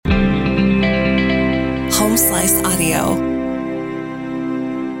Slice Audio.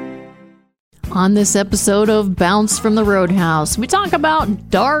 On this episode of Bounce from the Roadhouse, we talk about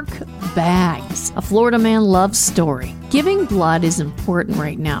dark bags, a Florida man love story. Giving blood is important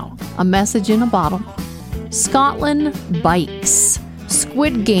right now. A message in a bottle. Scotland bikes.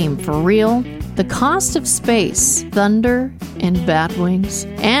 Squid Game for real. The cost of space. Thunder and Batwings.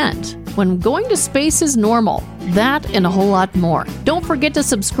 And when going to space is normal. That and a whole lot more. Don't forget to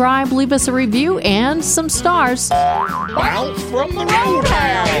subscribe, leave us a review, and some stars. Bounce from the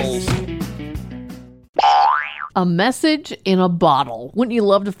Roadhouse! A message in a bottle. Wouldn't you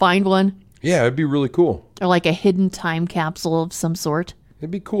love to find one? Yeah, it'd be really cool. Or like a hidden time capsule of some sort.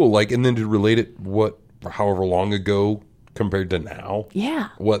 It'd be cool. Like, and then to relate it however long ago compared to now. Yeah.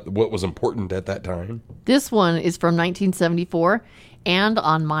 What was important at that time. This one is from 1974 and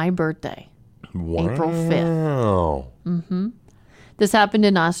on my birthday. Wow. April 5th. This happened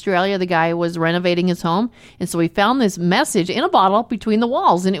in Australia. The guy was renovating his home, and so he found this message in a bottle between the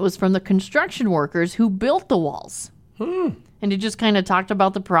walls, and it was from the construction workers who built the walls. And he just kind of talked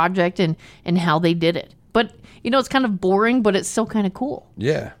about the project and how they did it. But, it's kind of boring, but it's still kind of cool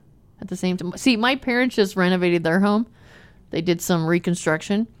Yeah. at the same time. See, my parents just renovated their home. They did some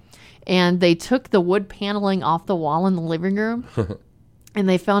reconstruction, and they took the wood paneling off the wall in the living room, and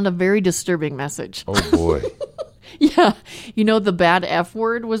they found a very disturbing message. Oh, boy. Yeah. The bad F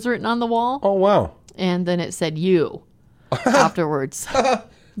word was written on the wall. Oh, wow. And then it said you afterwards.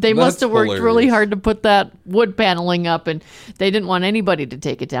 They must have worked hilarious. really hard to put that wood paneling up, and they didn't want anybody to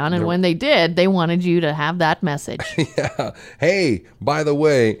take it down. And when they did, they wanted you to have that message. Yeah. Hey, by the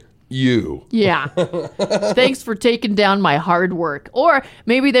way, you. Yeah. Thanks for taking down my hard work. Or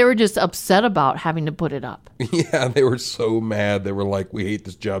maybe they were just upset about having to put it up. Yeah, they were so mad. They were like, we hate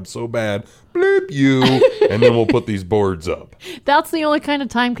this job so bad. Bloop you. And then we'll put these boards up. That's the only kind of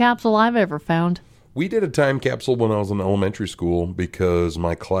time capsule I've ever found. We did a time capsule when I was in elementary school because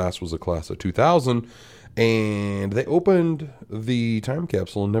my class was a class of 2000, and they opened the time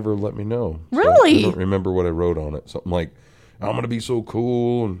capsule and never let me know. So Really? I don't remember what I wrote on it. Something like, I'm going to be so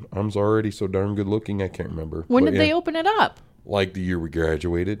cool, and I'm already so darn good looking. I can't remember. When But did they open it up? Like the year we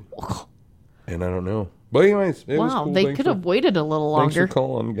graduated. And I don't know. But anyways, it was Wow, cool. they Thanks could for- have waited a little Thanks longer. for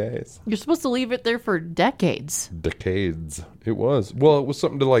calling, guys. You're supposed to leave it there for decades. Decades. It was. Well, it was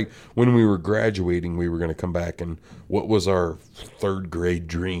something to like when we were graduating, we were going to come back and what was our third grade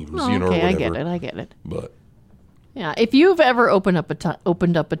dreams, Oh, or okay, whatever. I get it. But Yeah, if you've ever opened up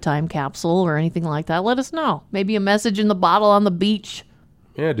a time capsule or anything like that, let us know. Maybe a message in the bottle on the beach.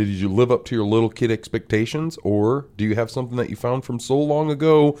 yeah, did you live up to your little kid expectations, or do you have something that you found from so long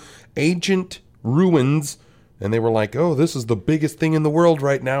ago, ancient ruins, and they were like, oh, this is the biggest thing in the world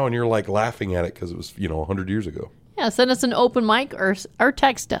right now, and you're like laughing at it because it was 100 years ago. Yeah, send us an open mic or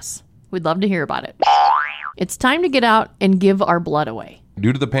text us. We'd love to hear about it. It's time to get out and give our blood away.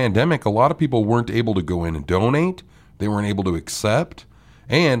 Due to the pandemic, a lot of people weren't able to go in and donate. They weren't able to accept.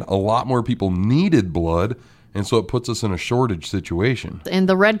 And a lot more people needed blood. And so it puts us in a shortage situation. And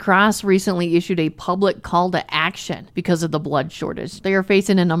the Red Cross recently issued a public call to action because of the blood shortage. They are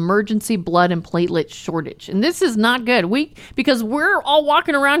facing an emergency blood and platelet shortage. And this is not good. Because we're all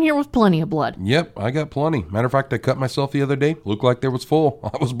walking around here with plenty of blood. Yep, I got plenty. Matter of fact, I cut myself the other day. Looked like there was full.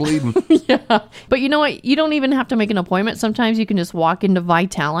 I was bleeding. Yeah. But you know what? You don't even have to make an appointment. Sometimes you can just walk into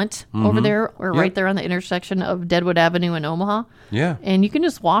Vitalant over there or right there on the intersection of Deadwood Avenue and Omaha. Yeah. And you can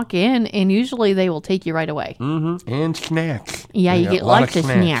just walk in, and usually they will take you right away. And snacks. Yeah, They you got get a lot lots of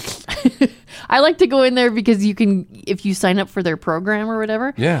of snacks. I like to go in there because you can, if you sign up for their program or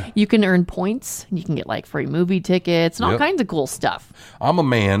whatever, Yeah. you can earn points. You can get like free movie tickets and all Yep. kinds of cool stuff. I'm a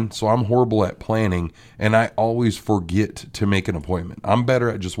man, so I'm horrible at planning, and I always forget to make an appointment. I'm better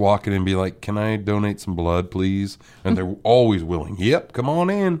at just walking in and be like, can I donate some blood, please? And they're always willing. Yep, come on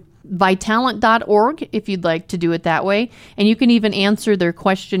in. Vitalant.org if you'd like to do it that way. And you can even answer their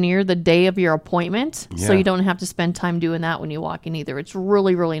questionnaire the day of your appointment. So Yeah. you don't have to spend time doing that when you walk in either. It's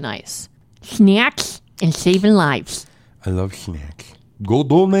really, really nice. Snacks and saving lives. I love snacks. Go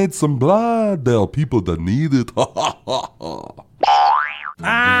donate some blood. There are people that need it.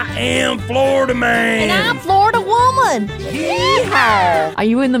 I am Florida man. I'm Florida woman. Yeehaw. Are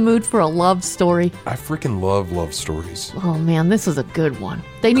you in the mood for a love story? I freaking love love stories. Oh man, this is a good one.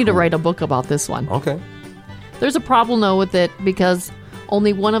 They need to write a book about this one. Okay. There's a problem though with it because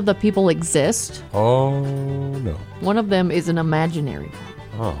only one of the people exist. Oh, no. One of them is an imaginary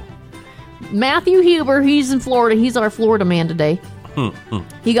one. Oh. Matthew Huber, he's in Florida. He's our Florida man today.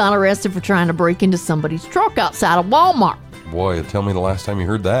 He got arrested for trying to break into somebody's truck outside of Walmart. Boy, tell me the last time you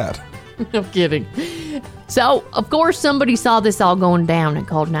heard that. No kidding. So, of course, somebody saw this all going down and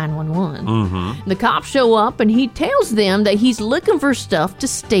called 911. Mm-hmm. The cops show up and he tells them that he's looking for stuff to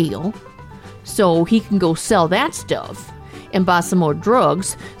steal so he can go sell that stuff and buy some more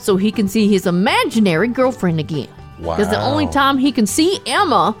drugs so he can see his imaginary girlfriend again. Wow. Because the only time he can see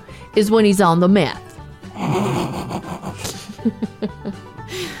Emma is when he's on the meth.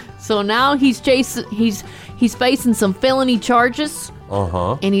 So now he's facing some felony charges.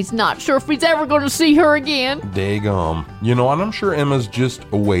 Uh-huh. And he's not sure if he's ever going to see her again. Daggum. You know, and I'm sure Emma's just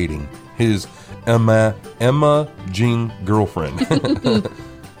awaiting his Emma Jean girlfriend.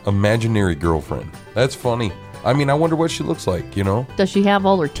 Imaginary girlfriend. That's funny. I mean, I wonder what she looks like, you know? Does she have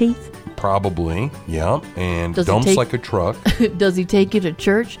all her teeth? Probably, yeah. And Does he dumps take- like a truck. Does he take you to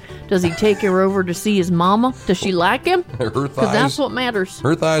church? Does he take her over to see his mama? Does she like him? Her Because thighs. that's what matters.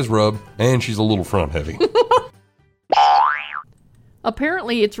 Her thighs rub, and she's a little front heavy.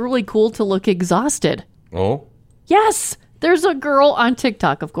 Apparently, it's really cool to look exhausted. Oh? Yes! There's a girl on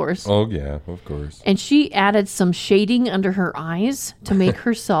TikTok, of course. Oh, yeah, of course. And she added some shading under her eyes to make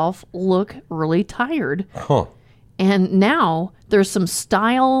herself look really tired. Huh. And now there's some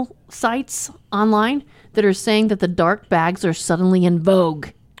style sites online that are saying that the dark bags are suddenly in vogue.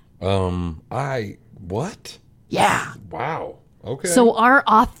 What? Yeah. Wow. Okay. So our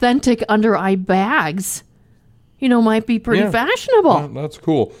authentic under eye bags, might be pretty Yeah. fashionable. That's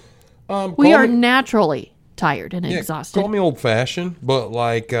cool. We are naturally tired and exhausted. Call me old-fashioned, but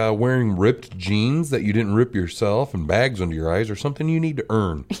like wearing ripped jeans that you didn't rip yourself and bags under your eyes are something you need to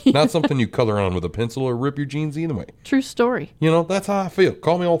earn. Not something you color on with a pencil or rip your jeans either way. True story. You know, that's how I feel.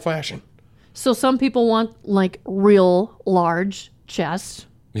 Call me old-fashioned. So some people want like real large chests,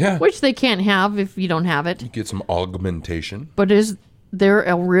 Yeah. which they can't have if you don't have it. Get some augmentation. But is there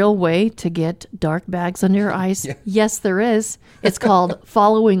a real way to get dark bags under your eyes? Yeah. Yes, there is. It's called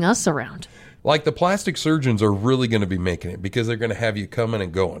following us around. Like the plastic surgeons are really going to be making it because they're going to have you coming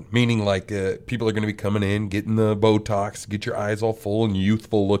and going. Meaning like people are going to be coming in, getting the Botox, get your eyes all full and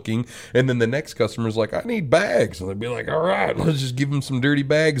youthful looking. And then the next customer's like, I need bags. And they'll be like, all right, let's just give them some dirty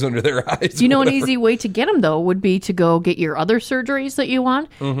bags under their eyes. You know, an whatever. easy way to get them, though, would be to go get your other surgeries that you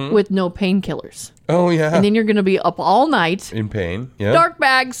want with no painkillers. Oh, yeah. And then you're going to be up all night. In pain. Yeah. Dark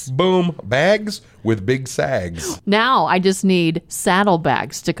bags. Boom. Bags with big sags. Now I just need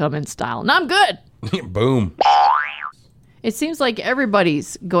saddlebags to come in style. And I'm good. Boom. It seems like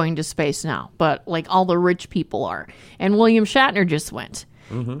everybody's going to space now, but like all the rich people are. And William Shatner just went.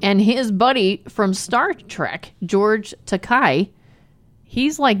 And his buddy from Star Trek, George Takei,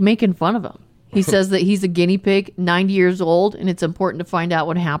 he's like making fun of him. He says that he's a guinea pig, 90 years old, and it's important to find out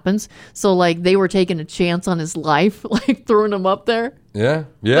what happens. So like they were taking a chance on his life, like throwing him up there. Yeah.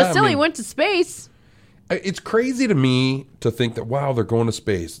 Yeah. But still, he went to space. It's crazy to me to think that, wow, they're going to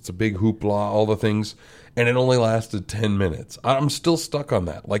space. It's a big hoopla, all the things. And it only lasted 10 minutes. I'm still stuck on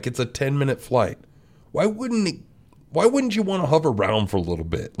that. Like, it's a 10-minute flight. Why wouldn't you want to hover around for a little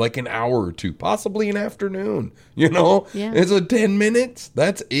bit? Like an hour or two, possibly an afternoon. You know? Yeah. It's a 10 minutes.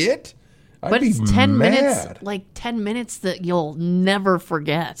 That's it? But it's 10 minutes, like 10 minutes that you'll never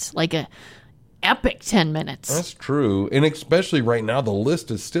forget. Like a epic 10 minutes. That's true. And especially right now, the list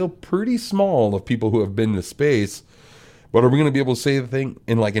is still pretty small of people who have been to space. But are we going to be able to say the thing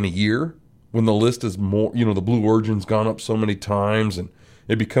in a year when the list is more, the Blue Origin's gone up so many times and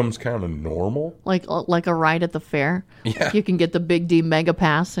it becomes kind of normal? Like a ride at the fair. Yeah. You can get the Big D Mega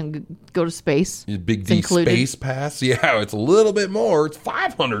Pass and go to space. Big It's D included. Space Pass? Yeah, it's a little bit more. It's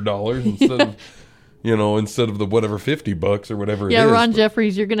 $500 instead of, instead of the whatever $50 or whatever it Yeah, is. Ron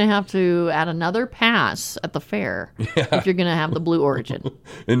Jeffries, you're going to have to add another pass at the fair if you're going to have the Blue Origin.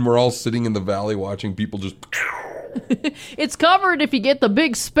 And we're all sitting in the valley watching people just... It's covered if you get the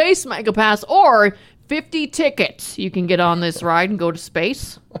big Space Mega Pass or 50 tickets. You can get on this ride and go to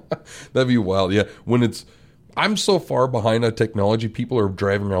space. That'd be wild. Yeah. I'm so far behind on technology. People are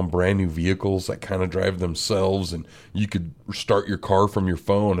driving around brand new vehicles that kind of drive themselves, and you could start your car from your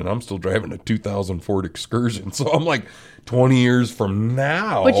phone. And I'm still driving a 2000 Ford Excursion. So I'm like 20 years from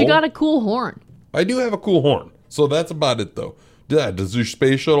now. But you got a cool horn. I do have a cool horn. So that's about it, though. Does your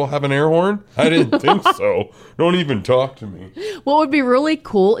space shuttle have an air horn? I didn't think so. Don't even talk to me. What would be really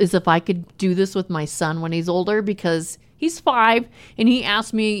cool is if I could do this with my son when he's older, because he's 5 and he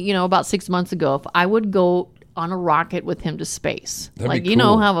asked me, about 6 months ago if I would go on a rocket with him to space. That'd like, be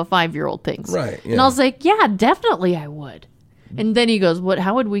cool. how a 5-year-old thinks. Right, And yeah. I was like, yeah, definitely I would. And then he goes, "What?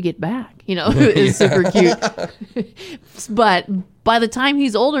 How would we get back?" It's super cute. But by the time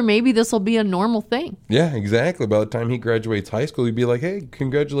he's older, maybe this will be a normal thing. Yeah, exactly. By the time he graduates high school, he'd be like, "Hey,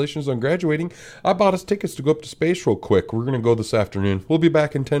 congratulations on graduating. I bought us tickets to go up to space real quick. We're going to go this afternoon. We'll be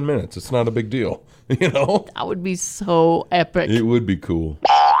back in 10 minutes. It's not a big deal." That would be so epic. It would be cool.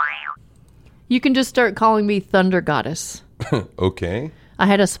 You can just start calling me Thunder Goddess. Okay. I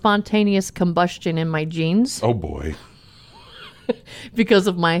had a spontaneous combustion in my jeans Oh, boy. because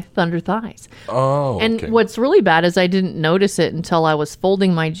of my thunder thighs. Oh, okay. And what's really bad is I didn't notice it until I was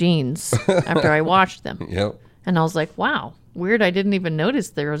folding my jeans after I washed them. Yep. And I was like, wow, weird. I didn't even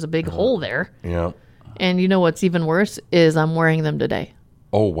notice there was a big hole there. Yeah. And you know what's even worse is I'm wearing them today.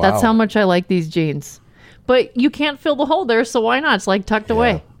 Oh, wow. That's how much I like these jeans. But you can't fill the hole there, so why not? It's like tucked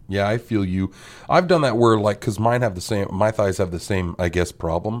away. Yeah, I feel you. I've done that where, like, because my thighs have the same, I guess,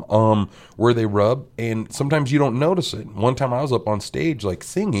 problem, where they rub, and sometimes you don't notice it. One time I was up on stage, like,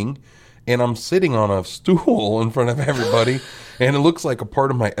 singing, and I'm sitting on a stool in front of everybody, and it looks like a part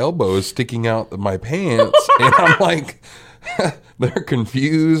of my elbow is sticking out of my pants, and I'm like, they're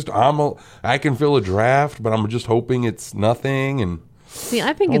confused. I can feel a draft, but I'm just hoping it's nothing, and... See,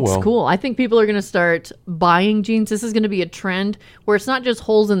 I think it's cool. I think people are going to start buying jeans. This is going to be a trend where it's not just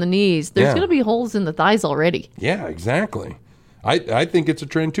holes in the knees. There's going to be holes in the thighs already. Yeah, exactly. I think it's a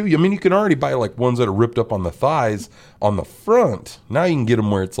trend too. I mean, you can already buy like ones that are ripped up on the thighs on the front. Now you can get them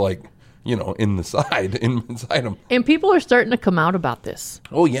where it's like, in the side, inside them. And people are starting to come out about this.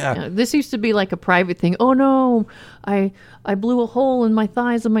 Oh, yeah. This used to be like a private thing. Oh, no, I blew a hole in my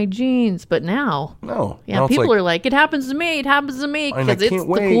thighs of my jeans. But now, No. yeah, now people are like, it happens to me. It happens to me And I because it's can't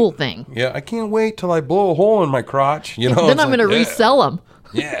the wait. cool thing. Yeah, I can't wait till I blow a hole in my crotch. Then I'm going to resell them.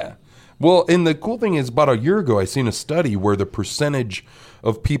 Yeah. Well, and the cool thing is about a year ago, I seen a study where the percentage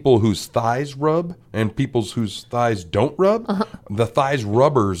of people whose thighs rub and people's whose thighs don't rub, the thighs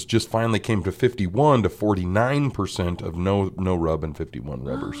rubbers just finally came to 51 to 49% of no rub and 51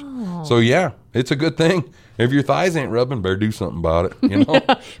 rubbers. Oh. So yeah, it's a good thing. If your thighs ain't rubbing, better do something about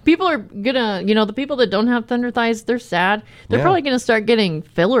it. People are going to, the people that don't have thunder thighs, they're sad. They're Yeah. probably going to start getting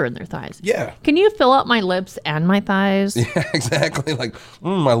filler in their thighs. Yeah. Can you fill out my lips and my thighs? Yeah, exactly. Like,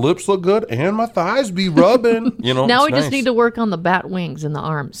 my lips look good and my thighs be rubbing. Now it's we just nice. need to work on the bat wings and the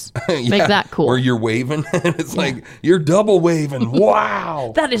arms. Yeah, Make that cool. Where you're waving and it's like you're double waving.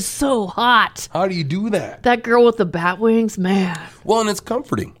 Wow. That is so hot. How do you do that? That girl with the bat wings, man. Well, and it's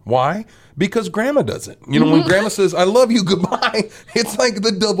comforting. Why? Because grandma does it. When grandma says, "I love you, goodbye," it's like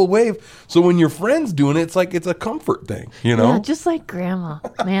the double wave. So when your friend's doing it, it's like it's a comfort thing, Yeah, just like grandma.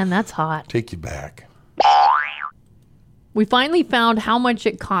 Man, that's hot. Take you back. We finally found how much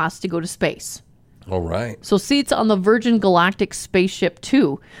it costs to go to space. All right. So seats on the Virgin Galactic Spaceship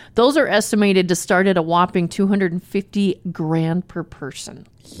 2, those are estimated to start at a whopping $250,000 per person.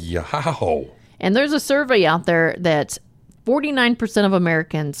 Yow. And there's a survey out there that 49% of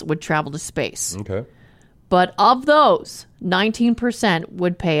Americans would travel to space. Okay. But of those, 19%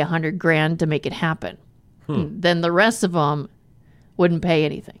 would pay $100,000 to make it happen. Then the rest of them wouldn't pay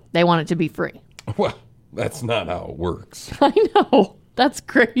anything. They want it to be free. Well, that's not how it works. I know. That's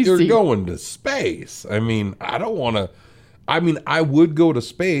crazy. You're going to space. I mean, I don't want to. I mean, I would go to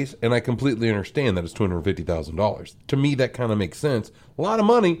space, and I completely understand that it's $250,000. To me, that kind of makes sense. A lot of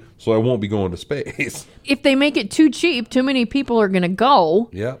money, so I won't be going to space. If they make it too cheap, too many people are going to go.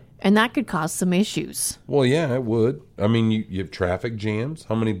 Yeah. And that could cause some issues. Well, yeah, it would. I mean, you have traffic jams.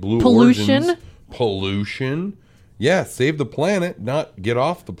 How many blue Pollution. origins? Pollution. Yeah, save the planet, not get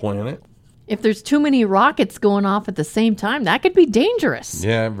off the planet. If there's too many rockets going off at the same time, that could be dangerous.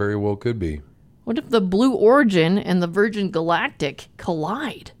 Yeah, it very well could be. What if the Blue Origin and the Virgin Galactic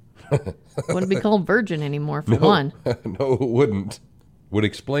collide? Wouldn't be called Virgin anymore, for one. No, it wouldn't. Would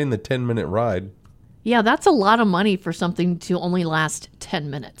explain the 10-minute ride. Yeah, that's a lot of money for something to only last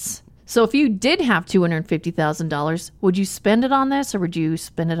 10 minutes. So if you did have $250,000, would you spend it on this or would you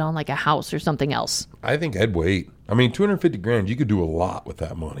spend it on like a house or something else? I think I'd wait. I mean, $250,000, you could do a lot with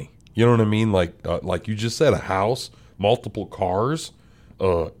that money. You know what I mean? Like you just said, a house, multiple cars.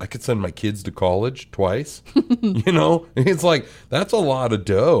 I could send my kids to college twice. It's like, that's a lot of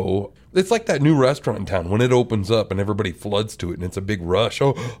dough. It's like that new restaurant in town when it opens up and everybody floods to it and it's a big rush.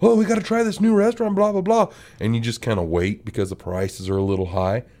 Oh, we got to try this new restaurant, blah, blah, blah. And you just kind of wait because the prices are a little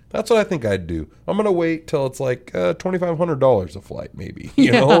high. That's what I think I'd do. I'm going to wait till it's like $2,500 a flight, maybe.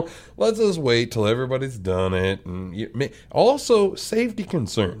 You know, let's just wait till everybody's done it. And also, safety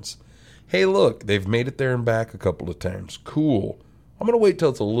concerns. Hey, look, they've made it there and back a couple of times. Cool. I'm going to wait till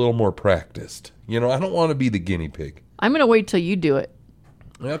it's a little more practiced. I don't want to be the guinea pig. I'm going to wait till you do it.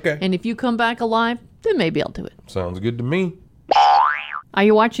 Okay. And if you come back alive, then maybe I'll do it. Sounds good to me. Are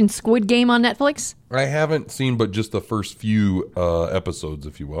you watching Squid Game on Netflix? I haven't seen but just the first few episodes,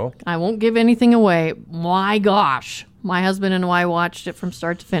 if you will. I won't give anything away. My gosh. My husband and I watched it from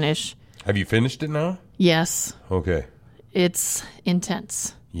start to finish. Have you finished it now? Yes. Okay. It's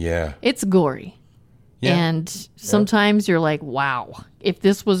intense. Yeah. It's gory. Yeah. And sometimes you're like, wow, if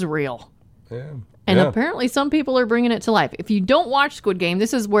this was real. Yeah. And Yeah. apparently some people are bringing it to life. If you don't watch Squid Game,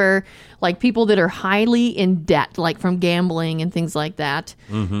 this is where like people that are highly in debt, like from gambling and things like that,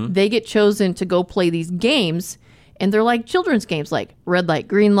 they get chosen to go play these games. And they're like children's games like red light,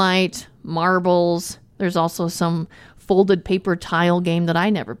 green light, marbles. There's also some folded paper tile game that I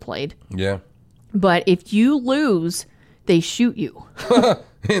never played. Yeah. But if you lose, they shoot you.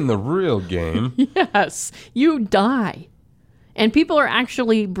 In the real game. Yes, you die. And people are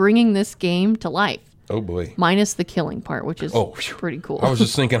actually bringing this game to life. Oh, boy. Minus the killing part, which is Oh, pretty cool. I was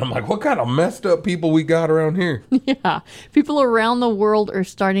just thinking, I'm like, what kind of messed up people we got around here? Yeah. People around the world are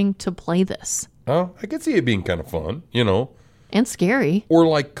starting to play this. Oh, I could see it being kind of fun, you know? And scary. Or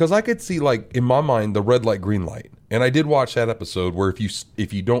like, because I could see, like, in my mind, the red light, green light. And I did watch that episode where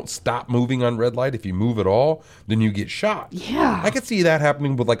if you don't stop moving on red light, if you move at all, then you get shot. Yeah. I could see that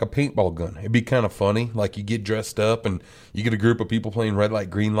happening with like a paintball gun. It'd be kind of funny. Like you get dressed up and you get a group of people playing red light,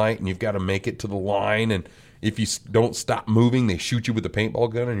 green light, and you've got to make it to the line. And if you don't stop moving, they shoot you with a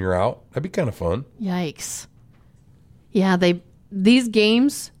paintball gun and you're out. That'd be kind of fun. Yikes. Yeah, these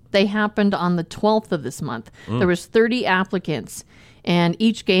games, they happened on the 12th of this month. There was 30 applicants, and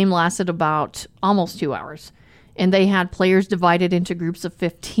each game lasted about almost 2 hours. And they had players divided into groups of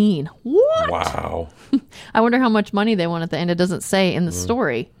 15. What? Wow. I wonder how much money they won at the end. It doesn't say in the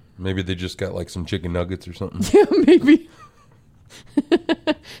story. Maybe they just got like some chicken nuggets or something. Maybe.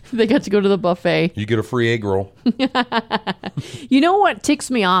 They got to go to the buffet. You get a free egg roll. You know what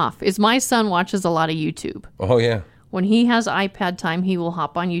ticks me off is my son watches a lot of YouTube. Oh, yeah. When he has iPad time, he will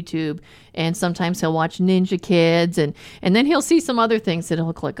hop on YouTube, and sometimes he'll watch Ninja Kids, and then he'll see some other things that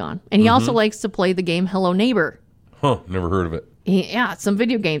he'll click on. And he also likes to play the game Hello Neighbor. Huh. Never heard of it. Yeah, some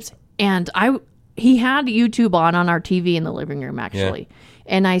video games. And he had YouTube on our TV in the living room, actually. Yeah.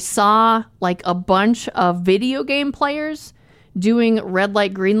 And I saw like a bunch of video game players doing red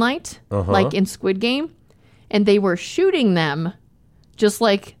light, green light, like in Squid Game. And they were shooting them just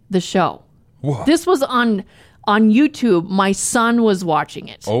like the show. What? This was on YouTube. My son was watching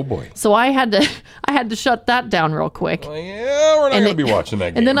it. Oh, boy. So I had to shut that down real quick. Well, yeah, we're not going to be watching that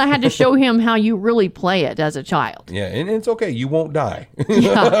game. And then I had to show him how you really play it as a child. Yeah, and it's okay. You won't die.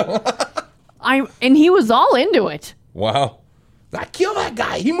 And he was all into it. Wow. I killed that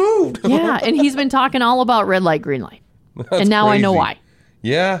guy. He moved. Yeah, and he's been talking all about red light, green light. And now I know why.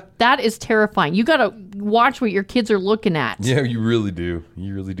 Yeah. That is terrifying. You got to watch what your kids are looking at. Yeah, you really do.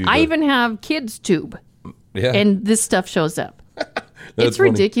 You really do. I even have Kids Tube, yeah. and this stuff shows up. It's funny.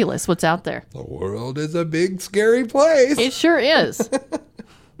 ridiculous what's out there. The world is a big, scary place. It sure is.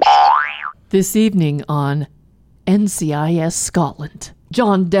 This evening on NCIS Scotland,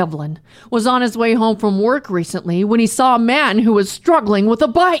 John Devlin was on his way home from work recently when he saw a man who was struggling with a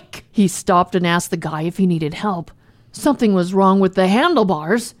bike. He stopped and asked the guy if he needed help. Something was wrong with the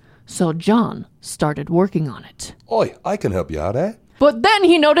handlebars, so John started working on it. Oi, I can help you out, eh? But then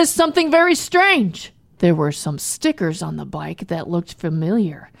he noticed something very strange. There were some stickers on the bike that looked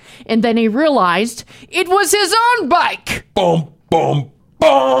familiar. And then he realized it was his own bike. Boom, boom,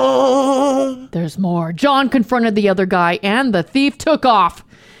 boom. There's more. John confronted the other guy and the thief took off.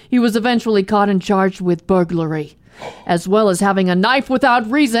 He was eventually caught and charged with burglary, as well as having a knife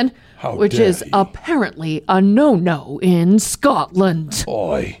without reason, which dare is he. apparently a no-no in Scotland.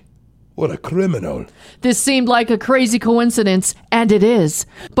 Oi, what a criminal. This seemed like a crazy coincidence, and it is.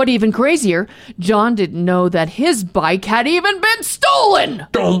 But even crazier, John didn't know that his bike had even been stolen.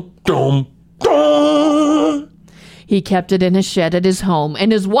 Dum, dum, dum. He kept it in a shed at his home,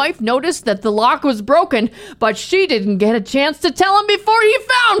 and his wife noticed that the lock was broken, but she didn't get a chance to tell him before he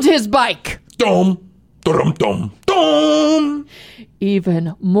found his bike. Dum, dum, dum, dum.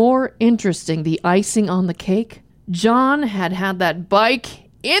 Even more interesting, the icing on the cake, John had that bike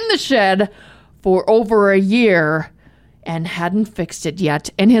in the shed for over a year and hadn't fixed it yet.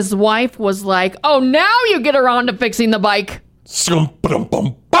 And his wife was like, oh, now you get around to fixing the bike.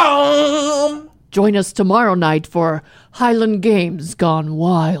 Bum. Join us tomorrow night for Highland Games Gone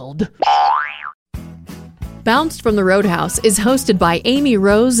Wild. Bounced from the Roadhouse is hosted by Amy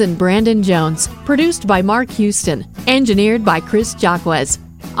Rose and Brandon Jones, produced by Mark Houston, engineered by Chris Jacquez.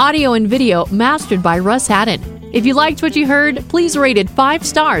 Audio and video mastered by Russ Haddon. If you liked what you heard, please rate it 5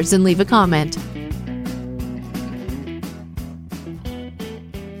 stars and leave a comment.